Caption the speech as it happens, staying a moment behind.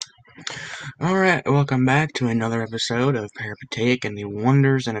Alright, welcome back to another episode of Peripatetic and the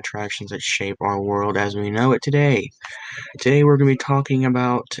wonders and attractions that shape our world as we know it today. Today we're going to be talking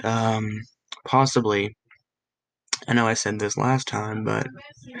about, possibly, I know I said this last time, but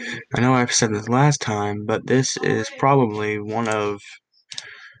this is probably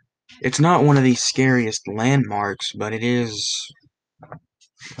it's not one of the scariest landmarks, but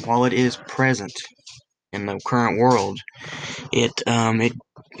while it is present in the current world, it,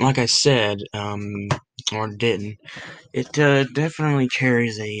 like I said, or didn't, it definitely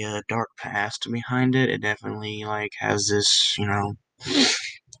carries a dark past behind it. It definitely has this,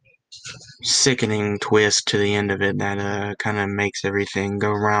 sickening twist to the end of it that kind of makes everything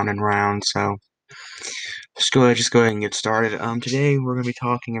go round and round. So just go ahead and get started. Today we're gonna be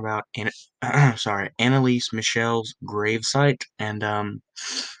talking about Annalise Michel's gravesite, and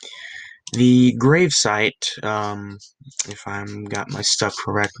the gravesite, if I'm got my stuff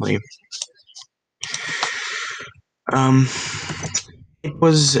correctly, um, it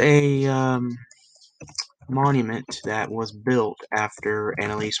was a monument that was built after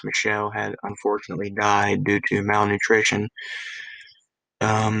Annalise Michel had unfortunately died due to malnutrition.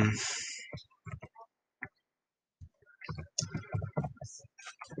 Um,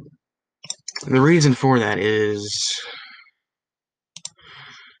 the reason for that is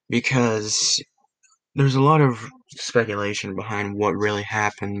because there's a lot of speculation behind what really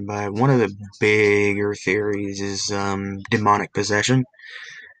happened, but one of the bigger theories is demonic possession.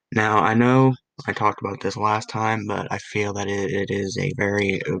 Now, I know I talked about this last time, but I feel that it is a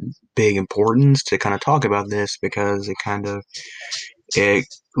very big importance to kind of talk about this because it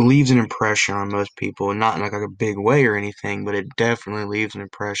leaves an impression on most people, not in like a big way or anything, but it definitely leaves an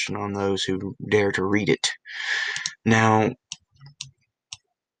impression on those who dare to read it. Now,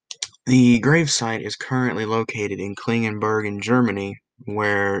 the gravesite is currently located in Klingenberg in Germany,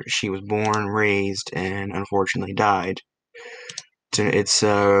 where she was born, raised, and unfortunately died. It's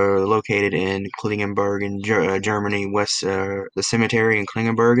located in Klingenberg in Germany, the cemetery in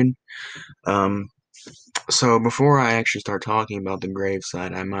Klingenbergen. Um, So before I actually start talking about the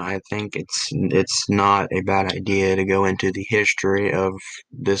gravesite, I think it's not a bad idea to go into the history of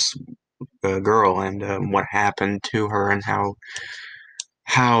this girl and what happened to her and how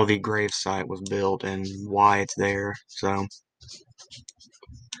the gravesite was built and why it's there. So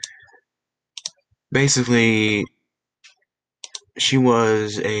basically, she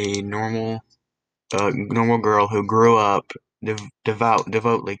was a normal girl who grew up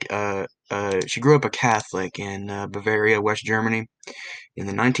devotedly. She grew up a Catholic in Bavaria, West Germany in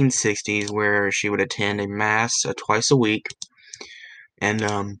the 1960s, where she would attend a mass twice a week, and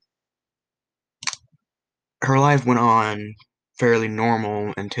her life went on fairly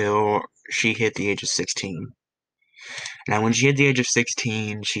normal until she hit the age of 16. Now, when she hit the age of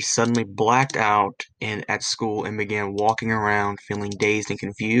 16, she suddenly blacked out at school and began walking around feeling dazed and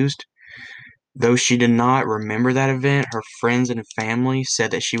confused. Though she did not remember that event, her friends and family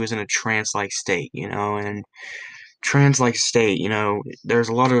said that she was in a trance-like state, and trance-like state, there's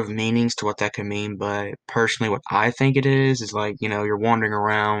a lot of meanings to what that could mean, but personally what I think it is like, you're wandering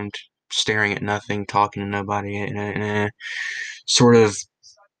around, staring at nothing, talking to nobody, in a sort of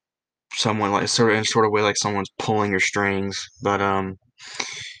sort of way like someone's pulling your strings, but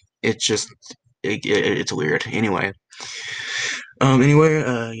it's just it's weird. Yeah,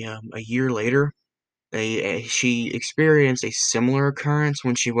 a year later, she experienced a similar occurrence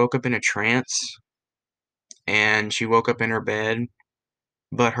when she woke up in a trance, and she woke up in her bed,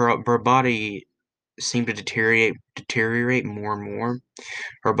 but her body seemed to deteriorate more and more.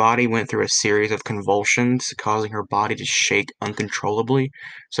 Her body went through a series of convulsions, causing her body to shake uncontrollably.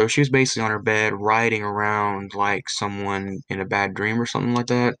 So she was basically on her bed, riding around like someone in a bad dream or something like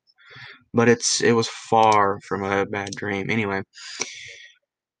that. But it was far from a bad dream. Anyway,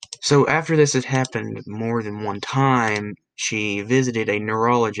 so after this had happened more than one time, she visited a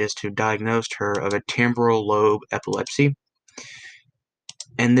neurologist who diagnosed her of a temporal lobe epilepsy.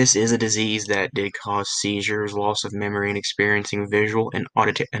 And this is a disease that did cause seizures, loss of memory, and experiencing visual and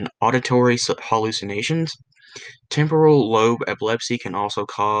auditory hallucinations. Temporal lobe epilepsy can also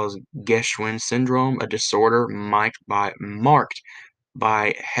cause Geschwin syndrome, a disorder marked by religiosity.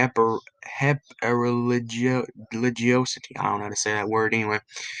 I don't know how to say that word anyway.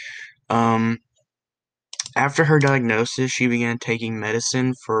 Um, After her diagnosis, she began taking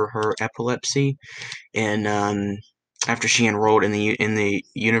medicine for her epilepsy, and after she enrolled in the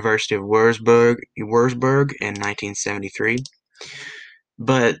University of Würzburg in 1973.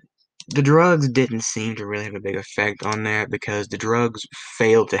 But the drugs didn't seem to really have a big effect on that because the drugs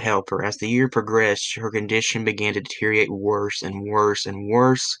failed to help her. As the year progressed, her condition began to deteriorate worse and worse and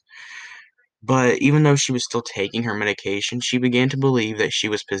worse. But even though she was still taking her medication, she began to believe that she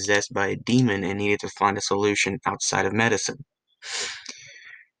was possessed by a demon and needed to find a solution outside of medicine.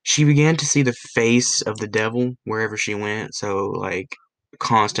 She began to see the face of the devil wherever she went, so like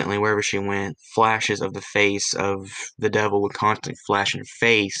constantly wherever she went, flashes of the face of the devil would constantly flash in her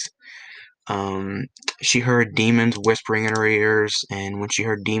face. Um, she heard demons whispering in her ears, and when she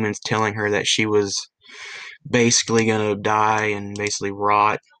heard demons telling her that she was basically gonna die and basically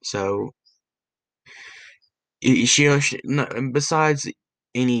rot, so besides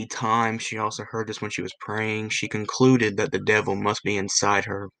any time she also heard this when she was praying, she concluded that the devil must be inside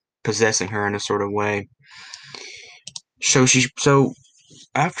her, possessing her in a sort of way. So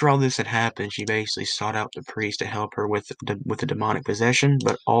after all this had happened, she basically sought out the priest to help her with the demonic possession,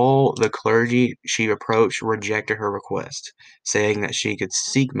 but all the clergy she approached rejected her request, saying that she could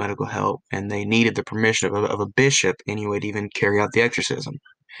seek medical help and they needed the permission of a bishop anyway to even carry out the exorcism.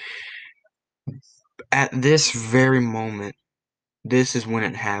 At this very moment, this is when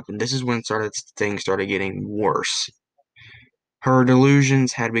it happened. This is when things started getting worse. Her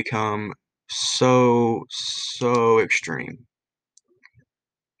delusions had become so extreme.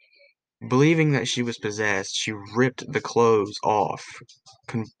 Believing that she was possessed, she ripped the clothes off,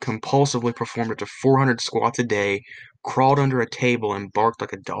 compulsively performed up to 400 squats a day, crawled under a table, and barked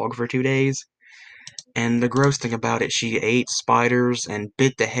like a dog for 2 days. And the gross thing about it, she ate spiders and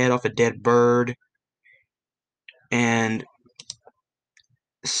bit the head off a dead bird, and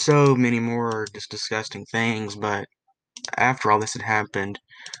so many more just disgusting things. But after all this had happened,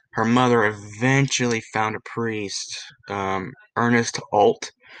 her mother eventually found a priest, Ernest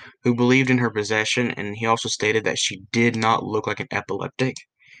Alt, who believed in her possession, and he also stated that she did not look like an epileptic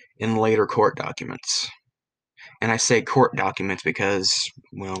in later court documents. And I say court documents because,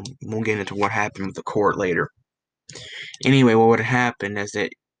 well, we'll get into what happened with the court later. Anyway, what would happen is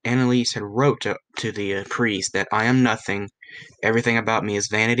that Annalise had wrote to the priest that I am nothing, everything about me is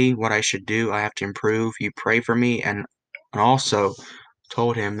vanity, what I should do, I have to improve, you pray for me, and also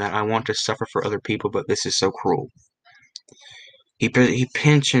told him that I want to suffer for other people, but this is so cruel. He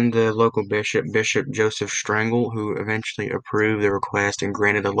pensioned the local bishop, Bishop Joseph Strangle, who eventually approved the request and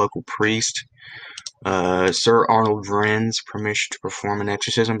granted the local priest, Sir Arnold Vrenz, permission to perform an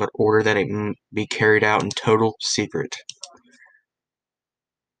exorcism, but ordered that it be carried out in total secret.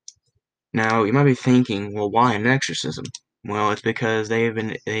 Now, you might be thinking, well, why an exorcism? Well, it's because they've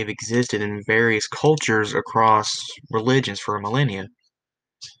existed in various cultures across religions for a millennia.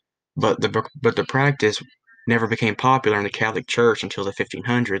 But the practice never became popular in the Catholic Church until the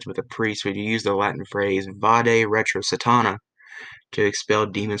 1500s, with a priest who used the Latin phrase "vade retro satana" to expel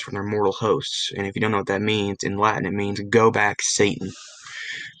demons from their mortal hosts. And if you don't know what that means, in Latin it means "go back, Satan."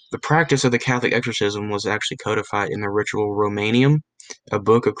 The practice of the Catholic exorcism was actually codified in the Ritual Romanium, a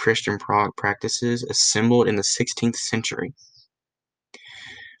book of Christian practices assembled in the 16th century.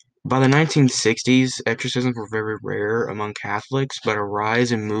 By the 1960s, exorcisms were very rare among Catholics, but a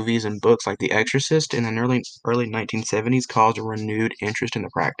rise in movies and books like The Exorcist in the early 1970s caused a renewed interest in the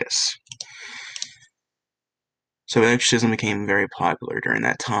practice. So exorcism became very popular during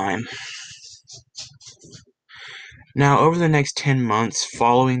that time. Now, over the next 10 months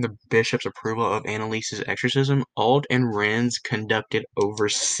following the bishop's approval of Annalise's exorcism, Alt and Renz conducted over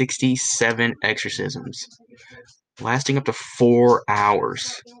 67 exorcisms, lasting up to 4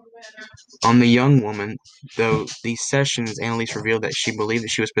 hours. On the young woman, though, these sessions, Annalise revealed that she believed that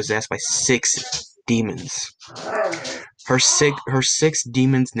she was possessed by 6 demons. Her six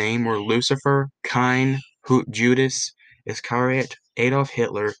demons' name were Lucifer, Cain, Judas, Iscariot, Adolf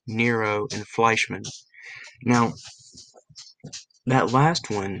Hitler, Nero, and Fleischmann. Now, that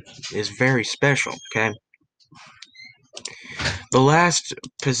last one is very special, okay? The last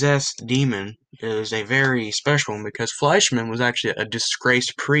possessed demon is a very special one because Fleischmann was actually a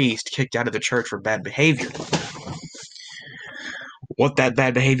disgraced priest kicked out of the church for bad behavior. What that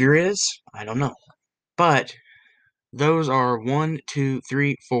bad behavior is, I don't know. But those are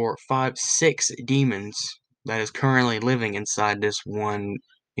 6 demons that is currently living inside this one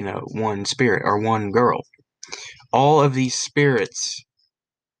spirit or one girl. All of these spirits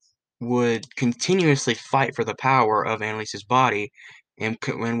would continuously fight for the power of Annalise's body and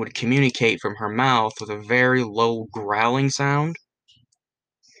would communicate from her mouth with a very low growling sound.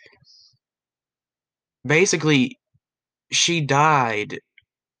 Basically, she died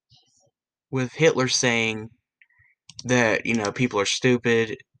with Hitler saying that, people are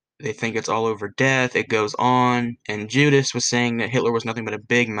stupid, they think it's all over death, it goes on, and Judas was saying that Hitler was nothing but a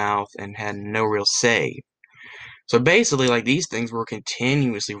big mouth and had no real say. So basically, like, these things were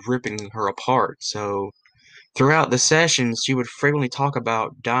continuously ripping her apart, so Throughout the sessions, she would frequently talk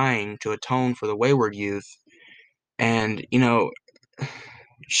about dying to atone for the wayward youth, and,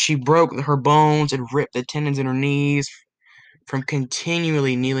 she broke her bones and ripped the tendons in her knees from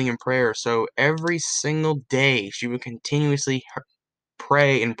continually kneeling in prayer. So every single day, she would continuously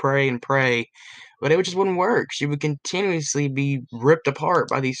pray and pray and pray, but it just wouldn't work. She would continuously be ripped apart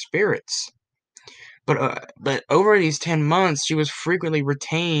by these spirits. But over these 10 months, she was frequently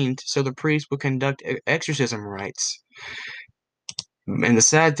retained so the priest would conduct exorcism rites. And the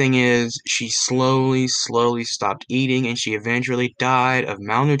sad thing is, she slowly stopped eating, and she eventually died of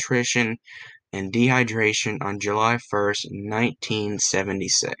malnutrition and dehydration on July 1st,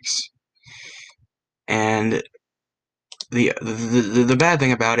 1976. And the bad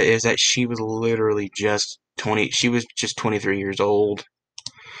thing about it is that she was literally just 20, she was just 23 years old.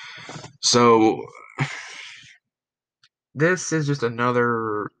 So this is just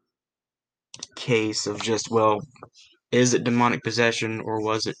another case of just, well, is it demonic possession or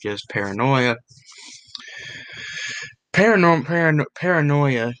was it just paranoia? Paranoia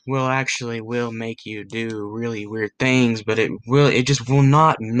will make you do really weird things, but it just will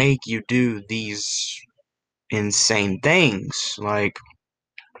not make you do these insane things.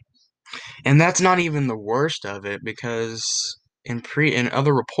 And that's not even the worst of it, because in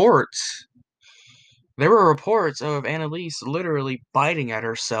other reports, there were reports of Annalise literally biting at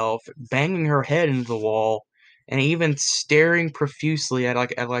herself, banging her head into the wall, and even staring profusely at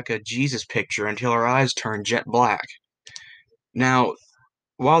like a Jesus picture until her eyes turned jet black. Now,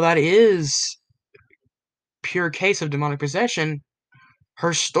 while that is pure case of demonic possession,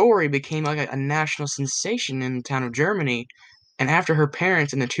 her story became like a national sensation in the town of Germany, and after her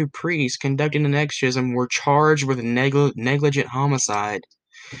parents and the two priests conducting an exorcism were charged with negligent homicide.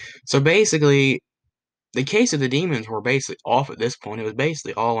 So basically, the case of the demons were basically off at this point. It was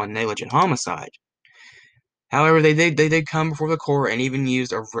basically all on negligent homicide. However, they did come before the court and even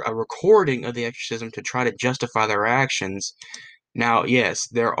used a recording of the exorcism to try to justify their actions. Now, yes,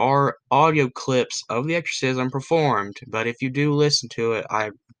 there are audio clips of the exorcism performed, but if you do listen to it,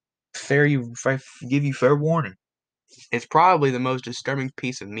 I give you fair warning. It's probably the most disturbing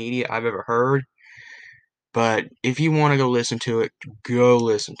piece of media I've ever heard, but if you want to go listen to it, go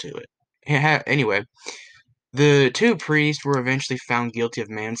listen to it. Anyway, the two priests were eventually found guilty of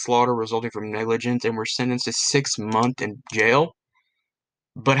manslaughter resulting from negligence and were sentenced to 6 months in jail.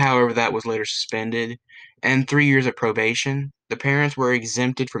 But however, that was later suspended, and 3 years of probation. The parents were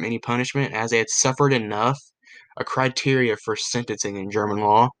exempted from any punishment as they had suffered enough, a criteria for sentencing in German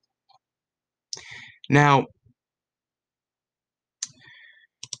law. Now,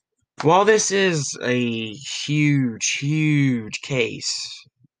 while this is a huge case,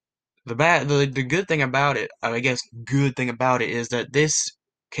 the good thing about it, I guess, good thing about it is that this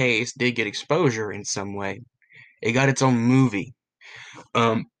case did get exposure in some way. It got its own movie,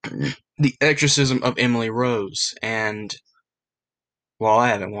 um, The Exorcism of Emily Rose, and while I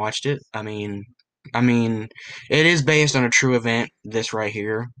haven't watched it, I mean, it is based on a true event, this right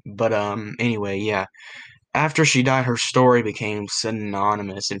here. But anyway, yeah. After she died, her story became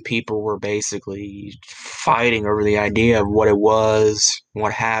synonymous, and people were basically fighting over the idea of what it was,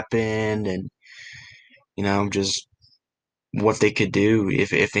 what happened, and just what they could do,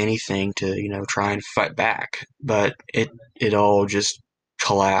 if anything, to try and fight back. But it all just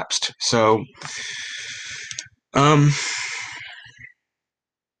collapsed. So, um,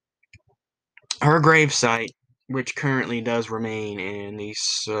 her gravesite, which currently does remain in the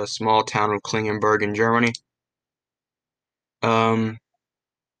small town of Klingenberg in Germany, um,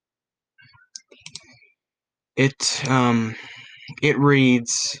 it it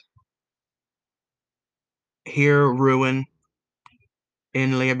reads, "Here ruin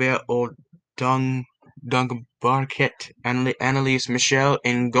in Lebe und Dankbarkeit Annelies Michel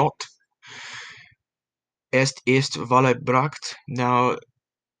in Gott ist vollbracht."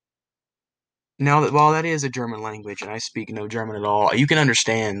 Now that while that is a German language and I speak no German at all, you can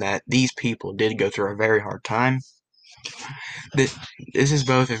understand that these people did go through a very hard time. This is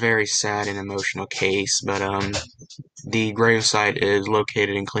both a very sad and emotional case, but the gravesite is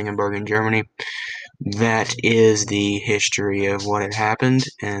located in Klingenberg in Germany. That is the history of what had happened,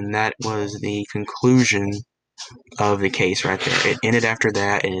 and that was the conclusion of the case right there. It ended after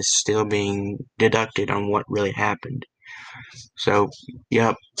that and is still being deducted on what really happened. So,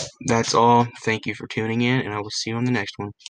 yep, that's all. Thank you for tuning in, and I will see you on the next one.